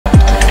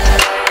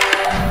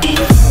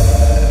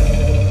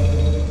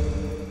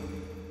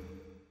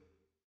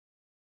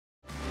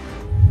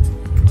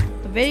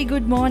Very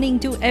good morning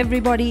to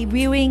everybody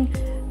viewing.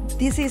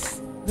 This is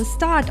the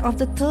start of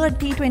the third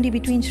T20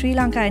 between Sri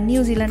Lanka and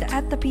New Zealand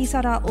at the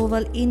Pisara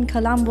Oval in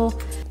Colombo.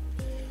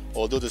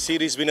 Although the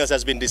series winners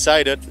has been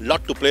decided,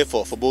 lot to play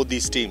for both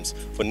these teams.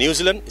 For New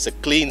Zealand, it's a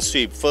clean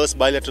sweep, first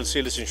bilateral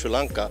series in Sri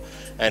Lanka,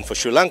 and for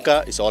Sri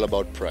Lanka, it's all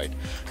about pride.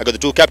 I got the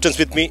two captains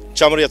with me,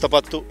 Chamari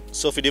Athapattu,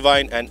 Sophie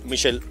Devine and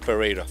Michelle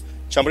Pereira.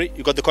 Chamari,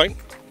 you got the coin?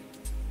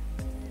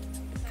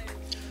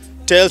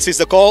 Tails is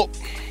the call.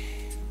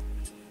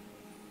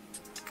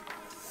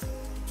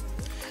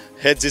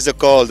 Heads is the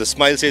call. The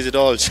smile says it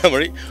all.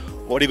 Chamari,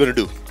 what are you going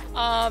to do?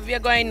 We are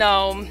going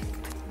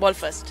ball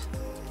first.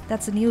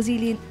 That's the New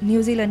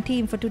Zealand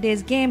team for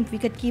today's game.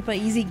 Wicketkeeper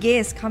Easy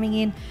Gaze coming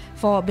in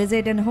for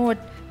Bezet and Holt,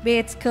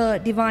 Bates, Kerr,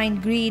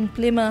 Divine, Green,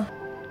 Plimmer.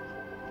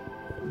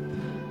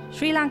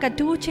 Sri Lanka,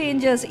 two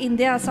changes in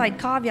their side.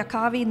 Kavya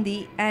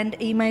Kavindi and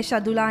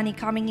Imesha Dulani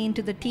coming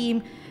into the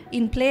team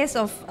in place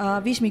of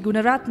Vishmi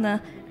Gunaratne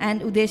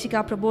and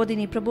Udeshika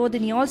Prabodhini.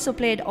 Prabodhini also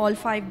played all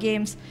 5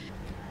 games.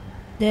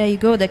 There you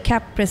go, the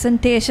cap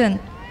presentation.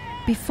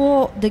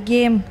 Before the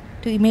game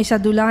to Imesha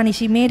Dulani,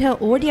 she made her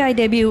ODI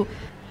debut.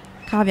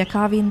 Kavya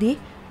Kavindi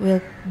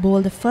will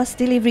bowl the first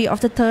delivery of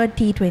the third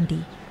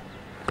T20.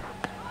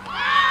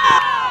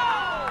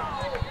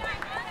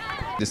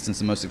 Distance,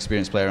 the most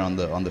experienced player on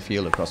the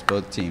field across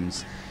both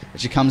teams.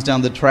 But she comes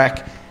down the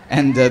track,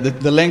 and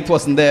the length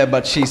wasn't there,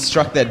 but she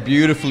struck that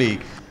beautifully.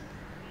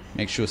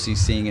 Make sure she's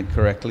seeing it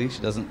correctly.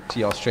 She doesn't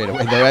tee off straight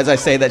away there. As I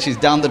say that, she's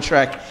down the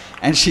track,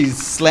 and she's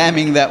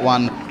slamming that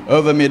one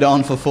over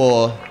mid-on for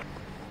 4.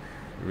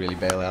 Really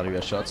bail out of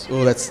your shots.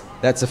 Oh,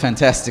 that's a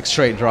fantastic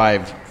straight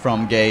drive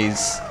from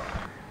Gaze.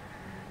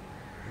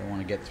 Don't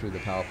want to get through the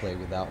power play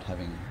without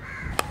having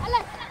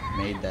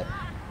made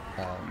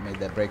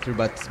that breakthrough.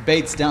 But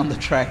Bates down the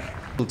track,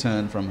 will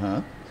turn from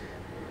her.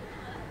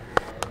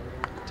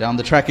 Down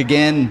the track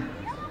again,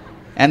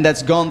 and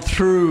that's gone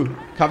through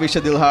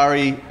Kavisha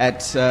Dilhari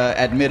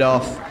at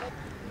mid-off.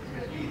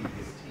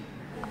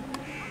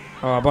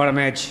 Oh, bottom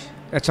edge.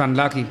 That's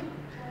unlucky.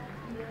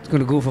 It's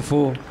going to go for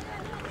 4.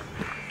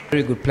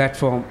 Very good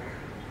platform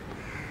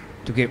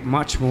to get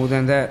much more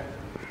than that.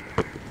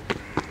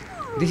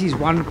 This is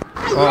one.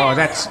 Oh,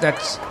 that's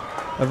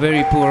a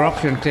very poor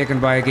option taken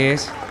by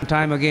Gaze.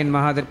 Time again,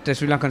 Maha, that the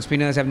Sri Lankan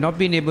spinners have not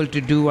been able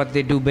to do what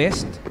they do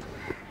best,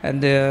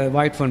 and the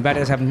white phone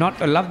batters have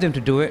not allowed them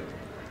to do it.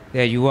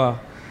 There you are,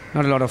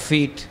 not a lot of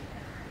feet.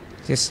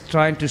 Just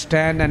trying to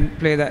stand and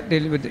play that.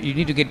 You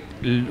need to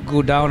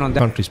go down on that.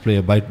 Countries play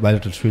a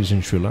bilateral series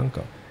in Sri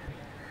Lanka.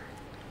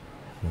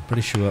 I'm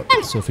pretty sure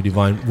Sophie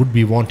Devine would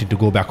be wanting to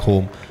go back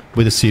home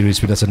with a series,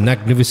 but that's a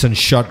magnificent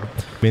shot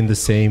in the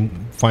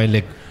same fine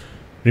leg.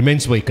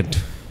 Remains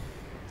vacant.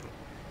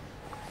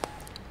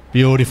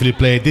 Beautifully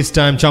played. This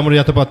time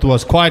Chamari Athapattu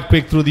was quite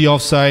quick through the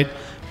offside.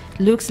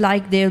 Looks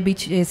like they'll be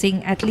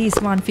chasing at least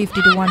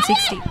 150 to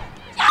 160.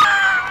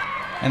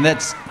 And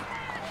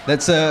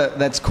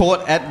that's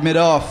caught at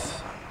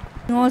mid-off.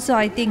 Also,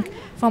 I think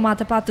from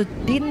Athapattu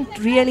didn't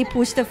really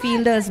push the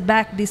fielders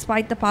back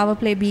despite the power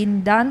play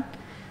being done.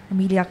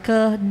 Amelia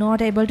Kerr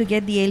not able to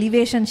get the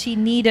elevation she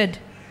needed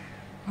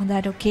on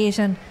that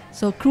occasion.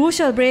 So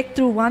crucial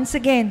breakthrough once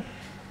again.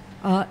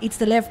 It's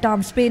the left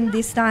arm spin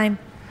this time.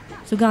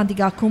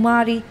 Sugantika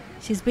Kumari,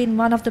 she's been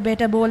one of the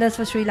better bowlers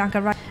for Sri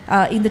Lanka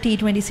in the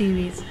T20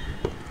 series.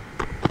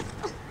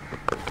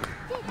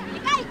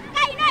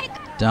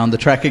 Down the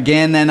track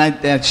again,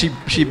 and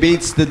she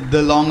beats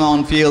the long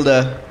on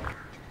fielder.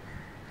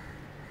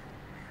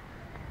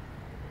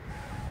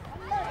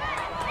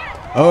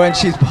 Oh, and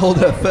she's bowled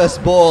her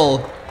first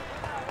ball.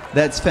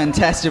 That's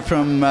fantastic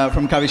from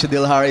Kavisha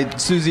Dilhari.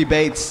 Susie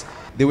Bates,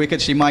 the wicket,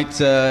 she might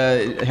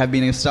have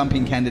been a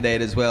stumping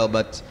candidate as well,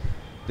 but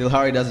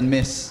Dilhari doesn't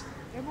miss.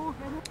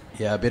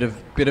 Yeah, a bit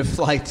of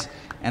flight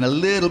and a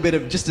little bit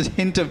of just a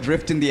hint of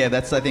drift in the air.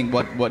 That's, I think,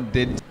 what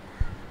did.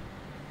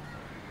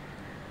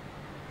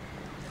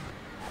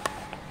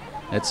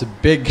 That's a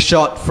big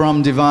shot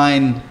from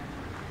Divine.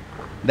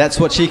 That's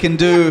what she can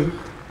do.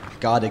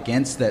 Guard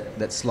against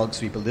that slog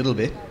sweep a little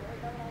bit.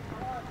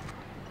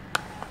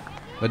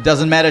 But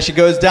doesn't matter, she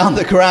goes down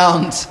the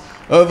ground.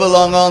 Over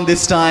long on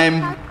this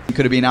time.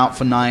 Could have been out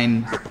for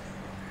 9.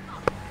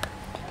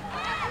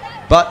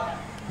 But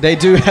they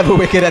do have a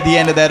wicket at the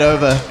end of that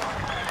over.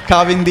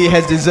 Kavindi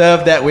has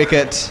deserved that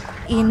wicket.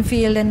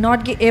 Infield and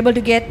not able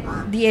to get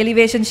the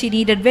elevation she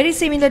needed. Very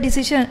similar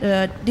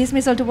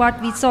dismissal to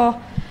what we saw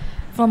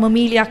from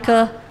Amelia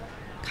Kerr.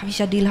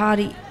 Kavisha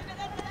Dilhari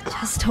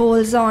just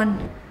holds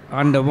on.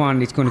 Under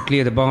 1, it's going to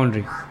clear the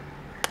boundary.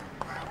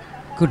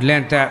 Good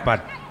length that,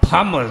 but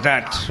pummel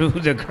that through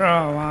the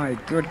ground. My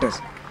goodness.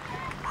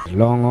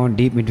 Long on,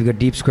 deep into the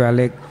deep square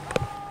leg.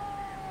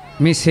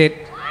 Miss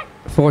hit.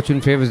 Fortune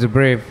favors the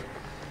brave.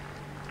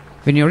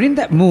 When you're in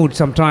that mood,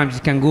 sometimes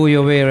it can go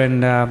your way,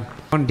 and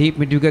on deep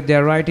mid, you get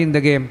there right in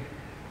the game.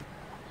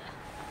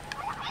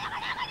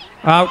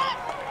 Out.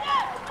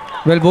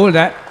 Well bowled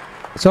that.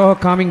 So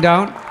calming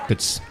down.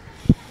 It's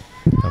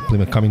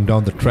Plymouth coming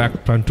down the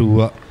track, trying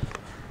to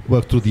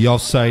work through the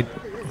offside.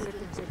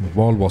 The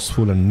ball was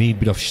full and need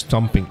bit of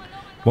stumping.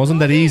 Wasn't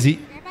that easy,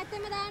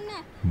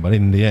 but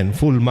in the end,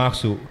 full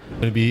marks to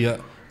going to be a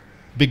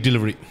big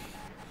delivery.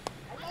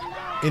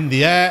 In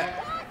the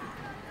air,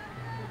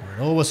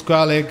 over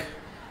square leg,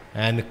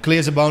 and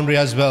clears the boundary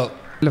as well.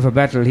 Of a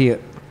battle here.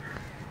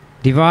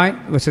 Divine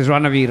versus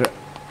Ranavira.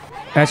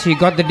 As she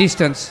got the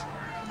distance.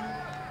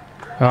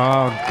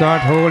 Oh,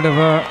 got hold of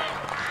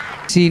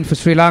her. Scene for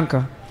Sri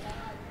Lanka.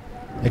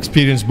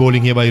 Experienced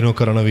bowling here by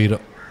Inoka Ranavira.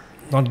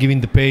 Not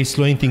giving the pace,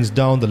 slowing things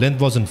down. The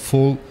length wasn't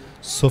full.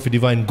 Sophie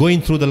Devine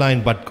going through the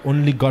line, but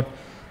only got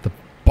the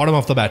bottom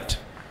of the bat.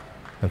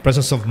 And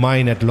presence of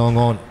mind at long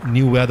on.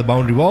 Knew where the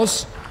boundary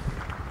was.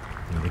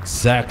 And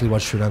exactly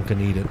what Sri Lanka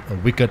needed. A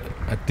wicket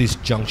at this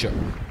juncture.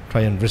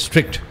 Try and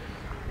restrict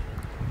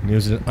New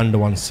Zealand under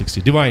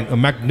 160. Devine, a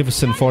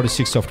magnificent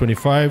 46 of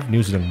 25.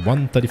 New Zealand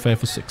 135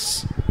 for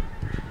 6.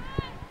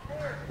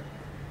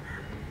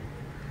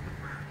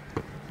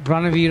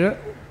 Ranavira.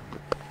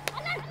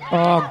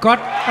 Oh, got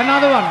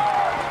another one.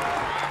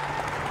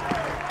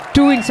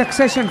 2 in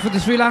succession for the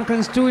Sri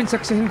Lankans, 2 in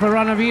succession for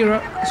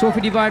Ranavira.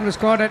 Sophie Devine was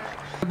caught at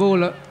the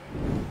bowler.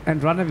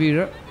 And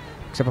Ranavira,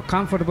 except a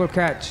comfortable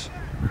catch.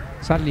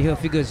 Suddenly her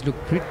figures look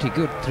pretty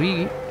good.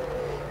 3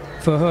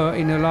 for her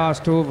in her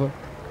last over.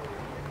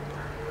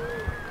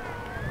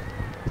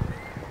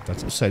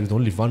 That's outside with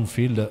only one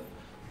fielder.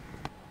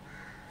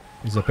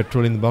 Is a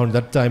patrolling the bound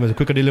that time as a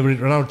quicker delivery.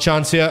 Run out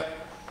chance here.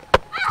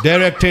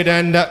 Directed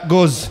and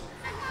goes.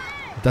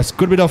 That's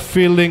good bit of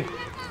fielding.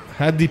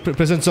 Had the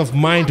presence of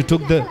mind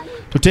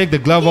to take the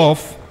glove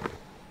off.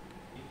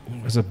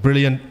 As a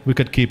brilliant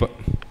wicket keeper.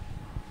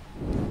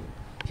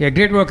 Yeah,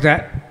 great work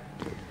that.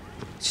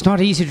 It's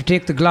not easy to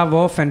take the glove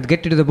off and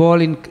get to the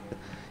ball in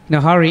a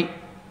hurry.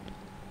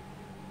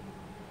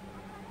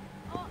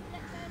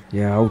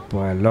 Yeah, out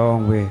by a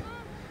long way.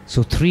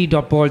 So 3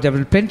 dot balls. There will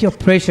be plenty of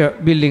pressure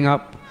building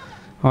up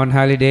on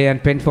Halliday,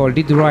 and Penfold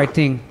did the right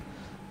thing.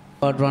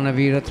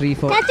 Ranavira 3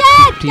 for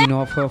 15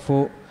 off her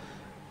 4.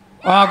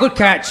 Oh, good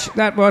catch.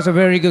 That was a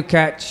very good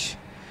catch.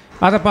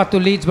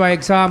 Athapattu leads by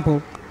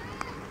example.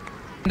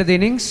 End of the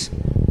innings.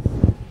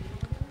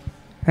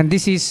 And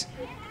this is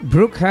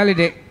Brooke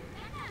Halliday.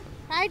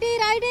 Righty.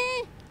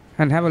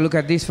 And have a look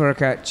at this for a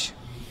catch.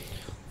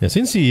 Yeah,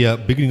 since the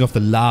beginning of the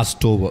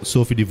last over,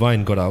 Sophie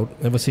Devine got out.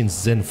 Ever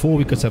since then, 4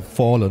 wickets have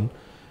fallen.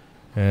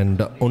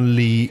 And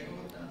only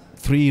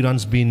 3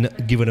 runs been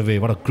given away.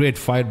 What a great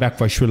fight back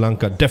for Sri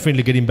Lanka.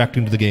 Definitely getting back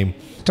into the game.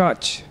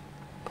 Touch.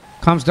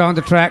 Comes down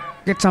the track.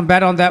 Get some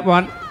bat on that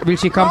one. Will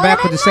she come back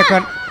for the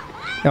second?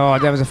 Oh,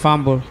 there was a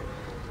fumble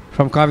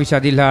from Kavisha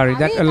Dilhari.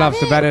 That allows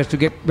the batters to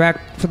get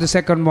back for the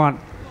second one.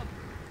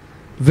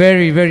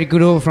 Very, very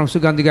good over from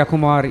Sugandhika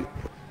Kumari.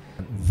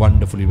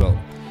 Wonderfully well.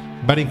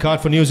 Batting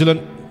card for New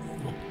Zealand.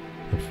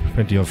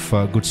 Plenty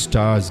of good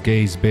stars.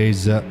 Gaze,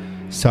 Bays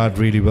started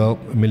really well.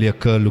 Amelia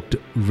Kerr looked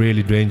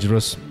really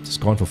dangerous. It's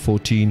gone for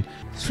 14.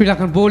 Sri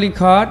Lankan bowling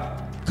card.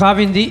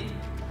 Kavindi.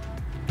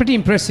 Pretty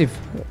impressive.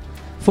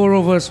 4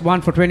 overs,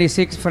 1 for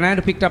 26.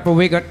 Fernando picked up a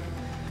wicket.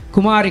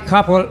 Kumari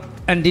couple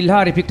and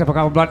Dilhari picked up a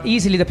couple. But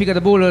easily the pick of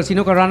the bowlers.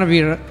 Inoka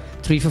Ranavira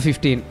 3 for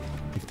 15.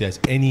 If there's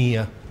any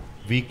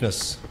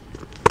weakness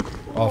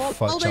of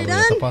Chamari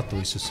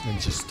Athapattu, is just when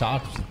she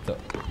starts with the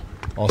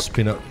off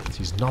spinner.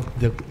 She's not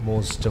the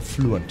most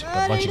fluent.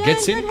 But once she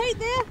gets in,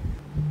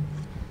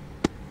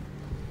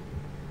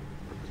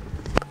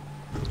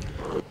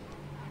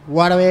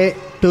 what a way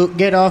to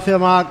get off your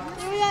mark.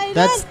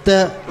 That's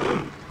the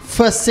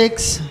first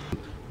 6.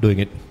 Doing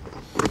it.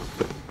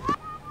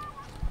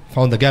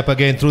 Found the gap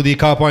again through the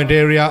car point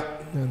area.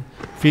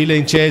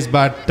 Feeling chase,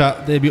 but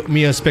they'll be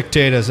mere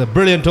spectators. A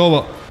brilliant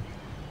over.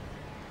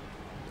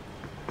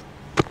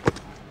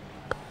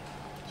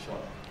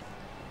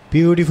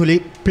 Beautifully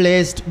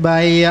placed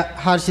by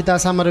Harshita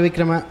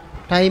Samaravikrama.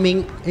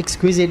 Timing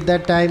exquisite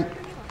that time.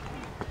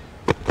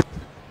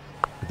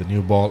 The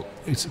new ball,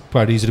 it's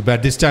quite easy to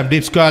bat. This time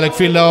deep square leg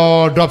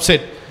fielder drops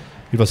it.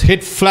 It was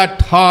hit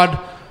flat hard.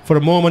 For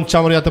a moment,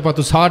 Chamari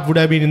Athapattu's heart would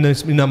have been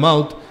in her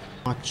mouth.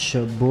 Much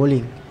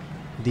bowling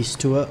this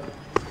tour.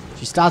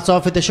 She starts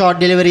off with a short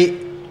delivery.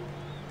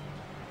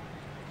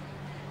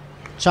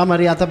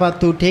 Chamari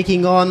Athapattu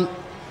taking on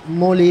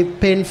Molly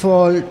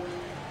Penfold.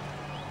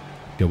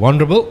 They're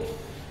vulnerable.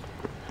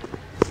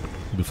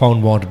 We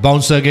found one.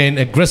 Bouncer again,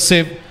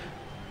 aggressive.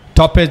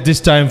 Top edge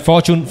this time.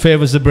 Fortune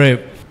favours the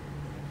brave.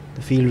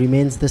 The field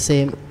remains the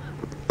same.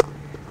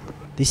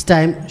 This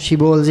time she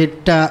bowls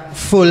it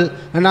full.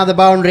 Another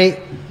boundary.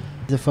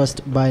 The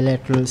first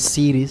bilateral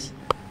series.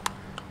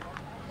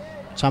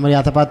 Chamari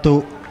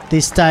Athapattu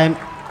this time.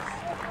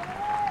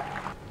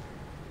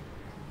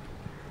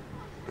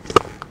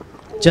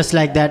 Just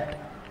like that.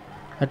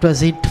 That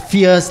was hit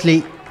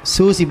fiercely.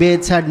 Susie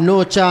Bates had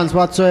no chance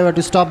whatsoever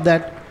to stop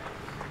that.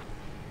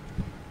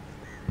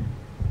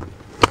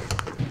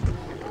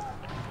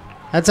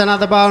 That's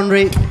another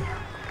boundary.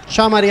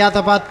 Chamari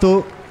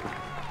Athapattu.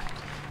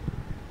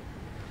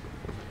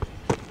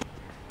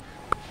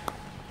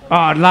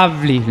 Oh,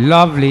 lovely,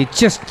 lovely.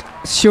 Just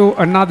show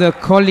another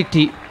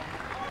quality.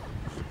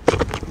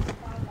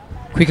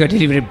 Quicker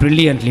delivery,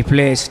 brilliantly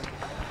placed.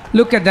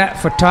 Look at that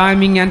for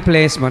timing and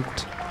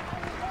placement.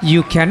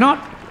 You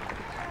cannot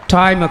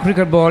time a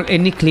cricket ball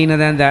any cleaner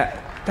than that.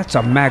 That's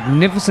a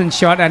magnificent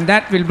shot, and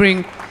that will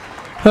bring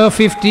her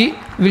 50.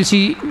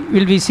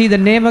 Will we see the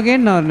name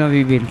again? No,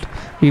 we will.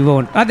 We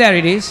won't. Ah, there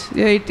it is.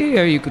 Yeah,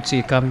 you could see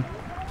it coming.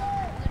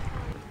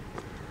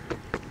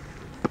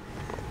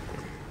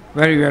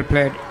 Very well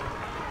played.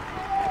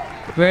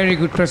 Very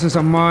good presence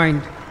of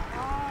mind.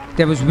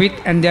 There was wit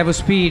and there was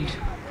speed.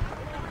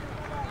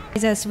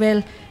 As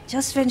well,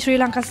 just when Sri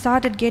Lanka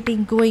started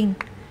getting going,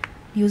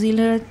 New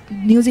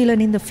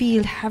Zealand in the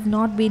field have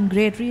not been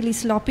great, really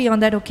sloppy on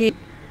that occasion.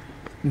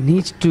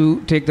 Needs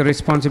to take the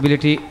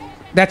responsibility.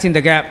 That's in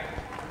the gap.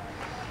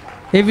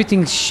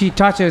 Everything she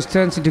touches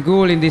turns into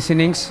goal in this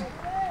innings.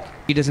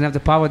 He doesn't have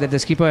the power that the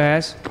skipper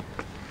has.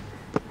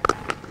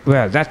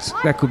 Well,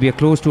 that could be a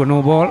close to a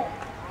no ball.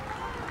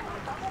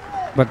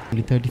 But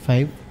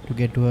 35 to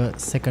get to a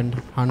second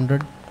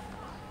 100.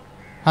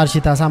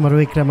 Harshita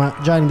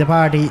Samaravikrama joining the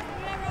party.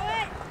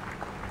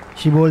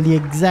 She bowled the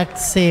exact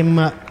same.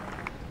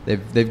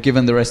 They've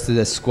given the rest of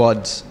their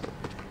squad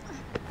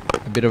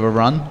a bit of a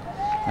run.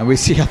 And we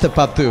see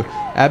Athapathu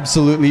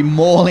absolutely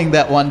mauling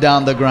that one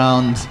down the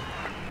ground.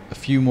 A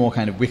few more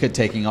kind of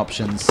wicket-taking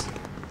options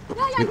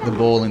with the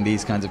ball in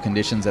these kinds of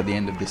conditions at the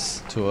end of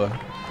this tour.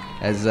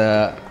 As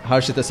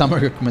Harshita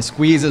Samaravikrama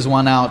squeezes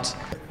one out.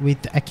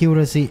 With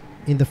accuracy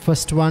in the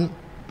first one.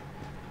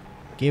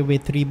 Gave away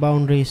 3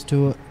 boundaries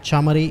to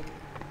Chamari.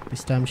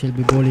 This time she'll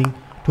be bowling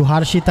to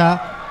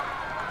Harshita.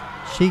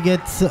 She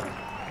gets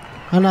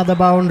another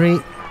boundary.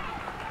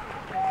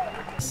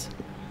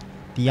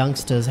 The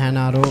youngsters,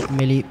 Hanaro,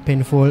 Melly,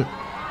 Penfold,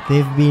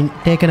 they've been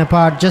taken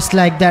apart just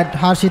like that.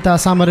 Harshita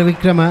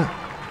Samaravikrama,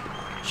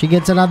 she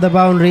gets another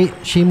boundary.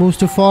 She moves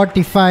to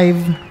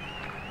 45.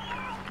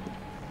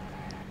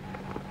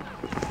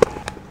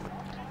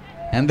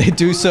 And they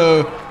do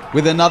so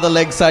with another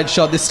leg side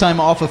shot, this time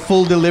off a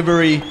full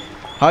delivery.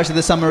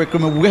 Harshita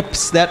Samaravikrama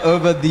whips that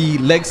over the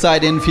leg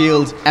side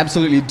infield.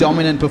 Absolutely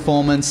dominant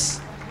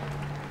performance.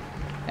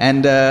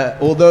 And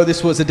although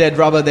this was a dead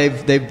rubber,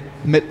 they've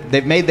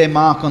made their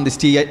mark on this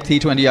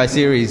T20I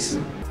series.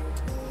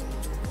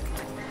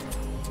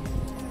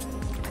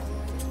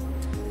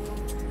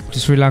 To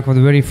Sri Lanka for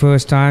the very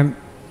first time,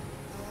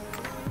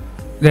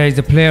 there is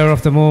the player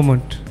of the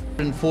moment.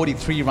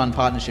 143-run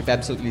partnership,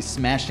 absolutely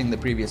smashing the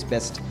previous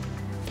best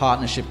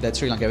partnership that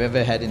Sri Lanka have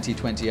ever had in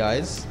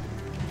T20Is.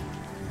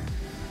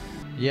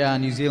 Yeah,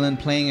 New Zealand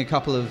playing a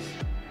couple of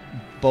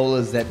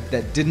bowlers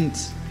that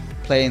didn't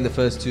play in the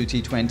first 2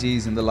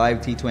 T20s, in the live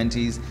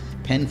T20s.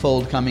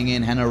 Penfold coming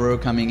in, Hannah Rowe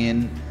coming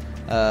in,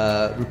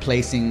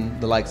 replacing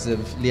the likes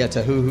of Leah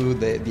Tahuhu,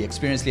 the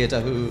experienced Leah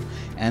Tahuhu,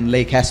 and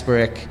Leigh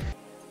Kasparek.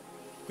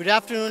 Good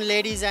afternoon,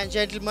 ladies and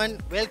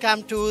gentlemen.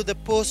 Welcome to the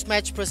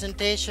post-match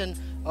presentation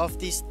of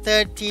this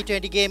third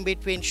T20 game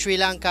between Sri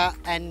Lanka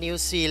and New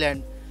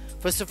Zealand.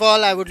 First of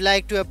all, I would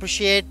like to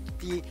appreciate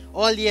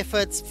all the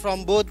efforts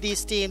from both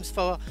these teams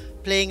for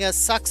playing a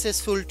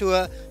successful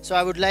tour. So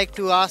I would like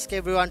to ask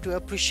everyone to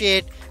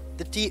appreciate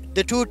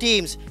the two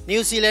teams,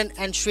 New Zealand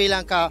and Sri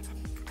Lanka.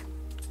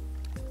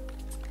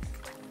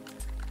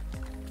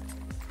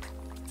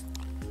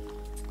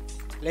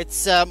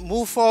 Let's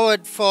move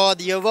forward for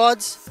the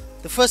awards.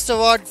 The first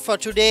award for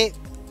today,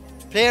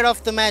 Player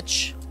of the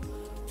Match,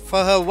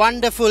 for her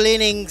wonderful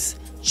innings,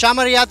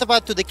 Chamari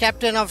Athapathu, the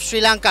captain of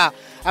Sri Lanka.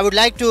 I would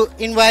like to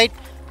invite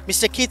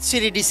Mr.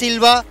 Kitsiri De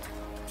Silva,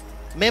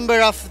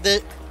 member of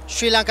the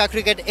Sri Lanka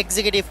Cricket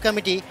Executive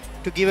Committee,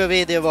 to give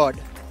away the award.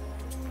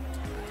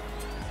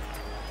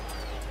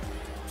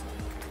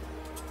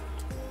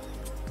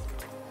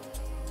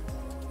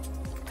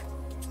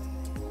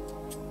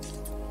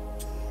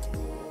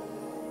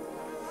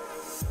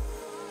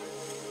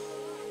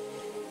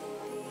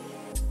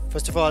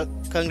 First of all,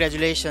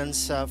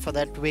 congratulations for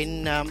that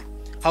win.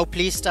 How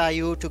pleased are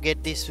you to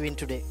get this win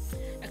today?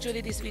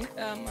 Actually, this win,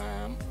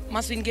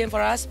 must-win game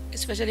for us,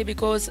 especially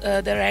because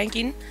the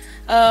ranking.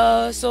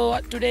 So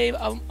today,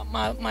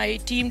 my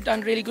team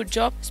done really good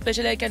job.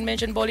 Especially, I can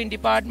mention bowling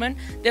department.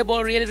 They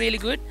bowl really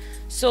good.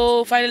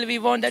 So finally, we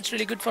won. That's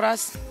really good for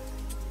us.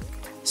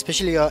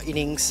 Especially your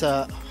innings.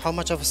 How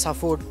much of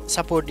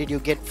support did you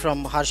get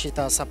from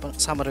Harshita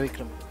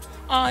Samaravikrama?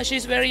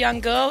 She's a very young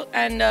girl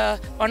and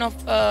one of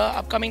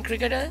upcoming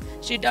cricketer.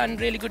 She done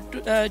really good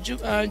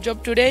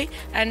job today,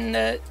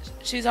 and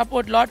she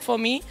support a lot for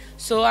me.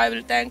 So I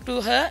will thank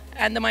to her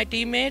and my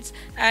teammates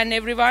and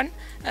everyone.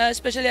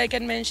 Especially I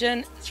can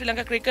mention Sri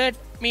Lanka cricket,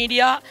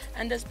 media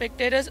and the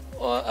spectators.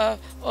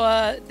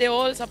 They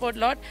all support a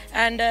lot,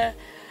 and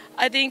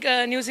I think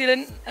New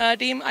Zealand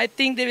team, I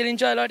think they will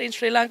enjoy a lot in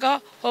Sri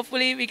Lanka.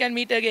 Hopefully we can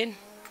meet again.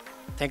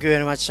 Thank you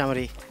very much,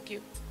 Chamari. Thank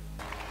you.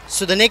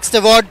 So the next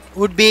award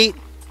would be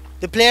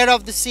the Player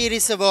of the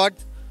Series award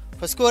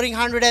for scoring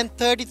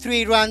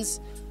 133 runs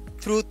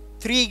through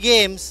 3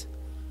 games.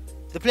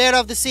 The Player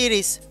of the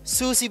Series,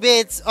 Susie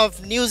Bates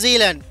of New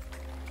Zealand.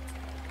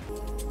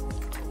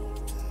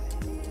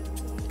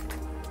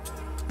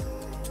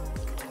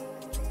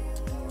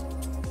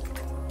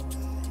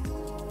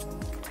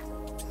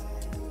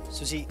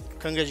 Susie,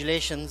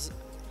 congratulations.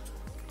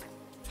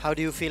 How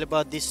do you feel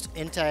about this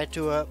entire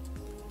tour?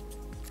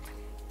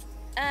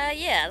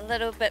 Yeah, a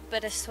little bit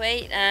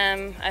bittersweet.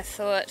 I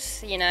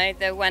thought, you know,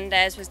 the one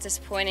days was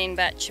disappointing,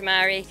 but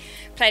Chamari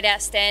played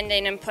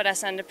outstanding and put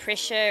us under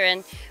pressure,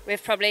 and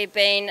we've probably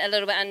been a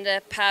little bit under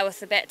par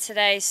with the bat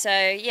today. So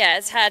yeah,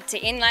 it's hard to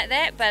end like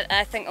that, but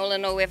I think all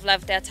in all we've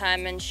loved our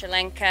time in Sri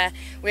Lanka.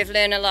 We've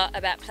learned a lot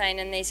about playing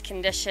in these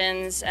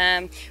conditions.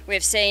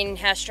 We've seen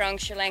how strong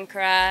Sri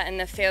Lanka are in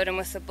the field and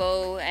with the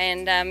ball,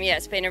 and yeah,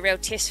 it's been a real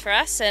test for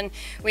us, and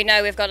we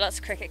know we've got lots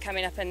of cricket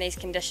coming up in these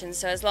conditions,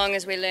 so as long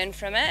as we learn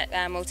from it,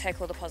 we'll take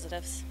all the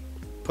positives.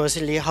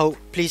 Personally, how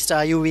pleased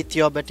are you with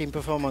your batting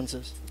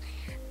performances?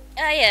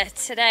 Yeah,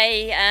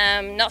 today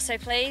not so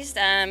pleased.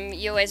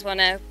 You always want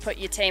to put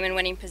your team in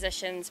winning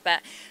positions,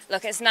 but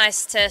look, it's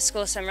nice to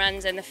score some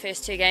runs in the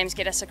first two games,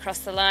 get us across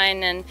the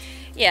line, and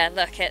yeah,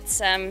 look, it's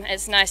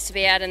nice to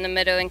be out in the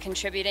middle and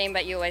contributing,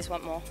 but you always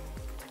want more.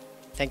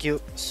 Thank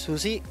you,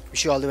 Susie.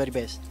 Wish you all the very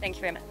best. Thank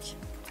you very much.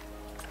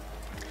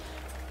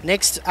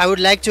 Next, I would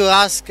like to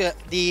ask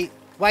the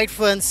White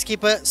Ferns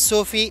skipper,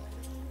 Sophie.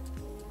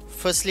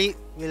 Firstly,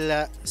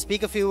 we'll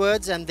speak a few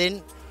words and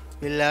then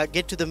we'll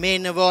get to the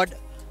main award.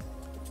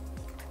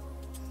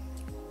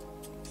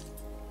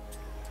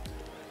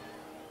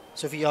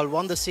 Sophie, you all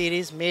won the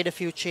series, made a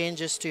few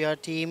changes to your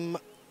team.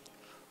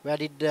 Where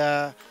did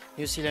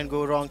New Zealand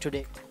go wrong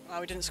today?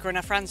 Well, we didn't score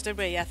enough runs, did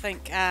we? I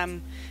think,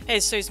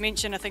 as Sue's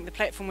mentioned, I think the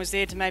platform was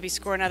there to maybe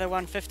score another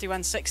 150,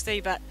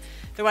 160, but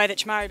the way that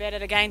Chamari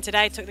batted again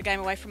today took the game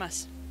away from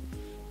us.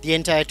 The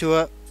entire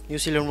tour, New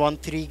Zealand won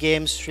 3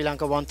 games, Sri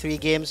Lanka won 3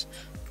 games.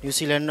 New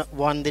Zealand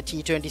won the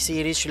T20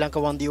 series, Sri Lanka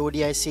won the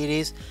ODI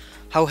series.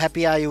 How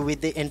happy are you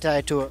with the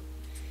entire tour?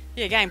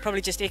 Yeah, again,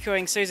 probably just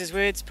echoing Suze's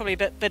words, probably a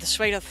bit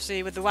bittersweet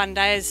obviously with the one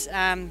days.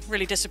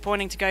 Really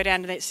disappointing to go down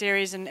to that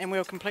series, and we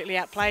were completely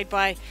outplayed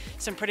by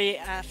some pretty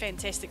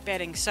fantastic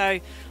batting. So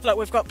look,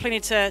 we've got plenty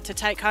to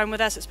take home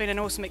with us. It's been an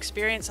awesome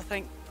experience. I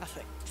think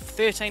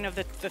 13 of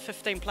the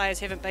 15 players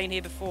haven't been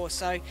here before,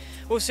 so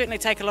we'll certainly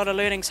take a lot of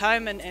learnings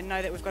home and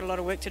know that we've got a lot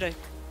of work to do.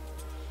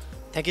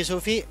 Thank you,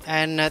 Sophie,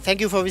 and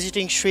thank you for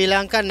visiting Sri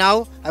Lanka.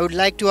 Now, I would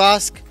like to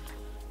ask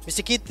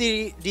Mr.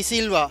 Kirti De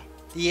Silva,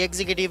 the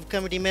Executive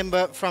Committee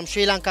member from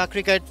Sri Lanka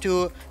Cricket,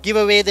 to give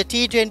away the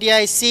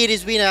T20I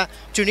series winner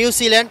to New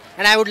Zealand,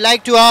 and I would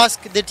like to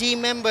ask the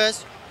team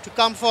members to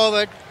come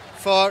forward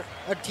for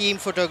a team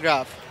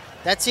photograph.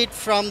 That's it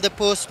from the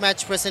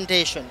post-match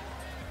presentation.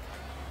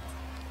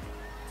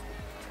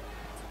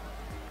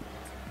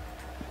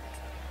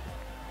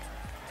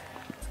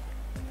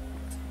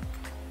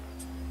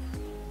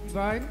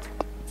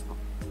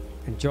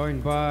 And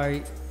joined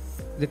by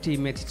the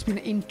teammates. It's been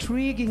an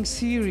intriguing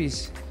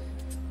series,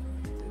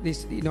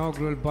 this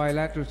inaugural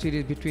bilateral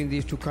series between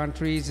these two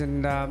countries,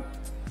 and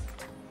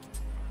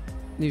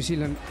New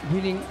Zealand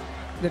winning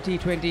the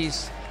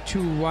T20s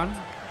 2-1.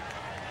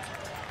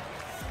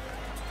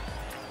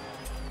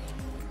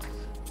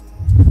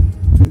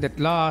 That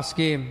last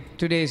game,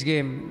 today's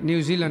game,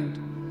 New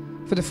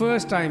Zealand for the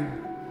first time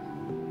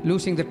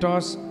losing the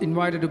toss,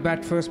 invited to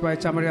bat first by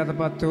Chamari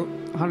Adapattu,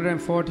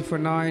 140 for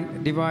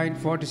 9, Divine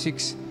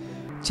 46,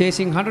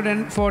 chasing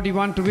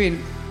 141 to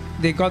win.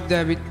 They got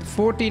there with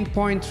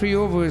 14.3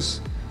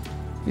 overs,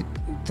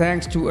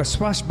 thanks to a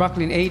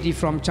swashbuckling 80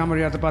 from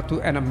Chamari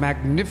Adapattu and a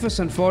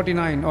magnificent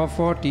 49 or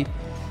 40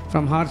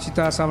 from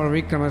Harshita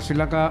Samaravikrama. Sri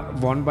Lanka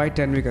won by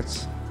 10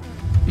 wickets.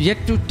 Yet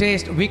to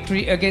taste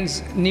victory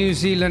against New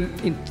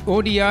Zealand in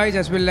ODIs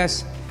as well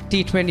as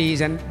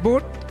T20s, and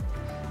both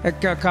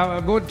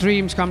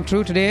dreams come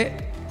true today.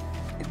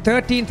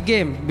 13th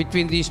game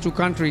between these two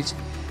countries.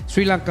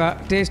 Sri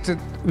Lanka tasted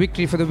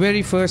victory for the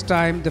very first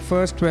time. The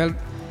first 12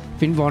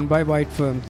 been won by White Ferns.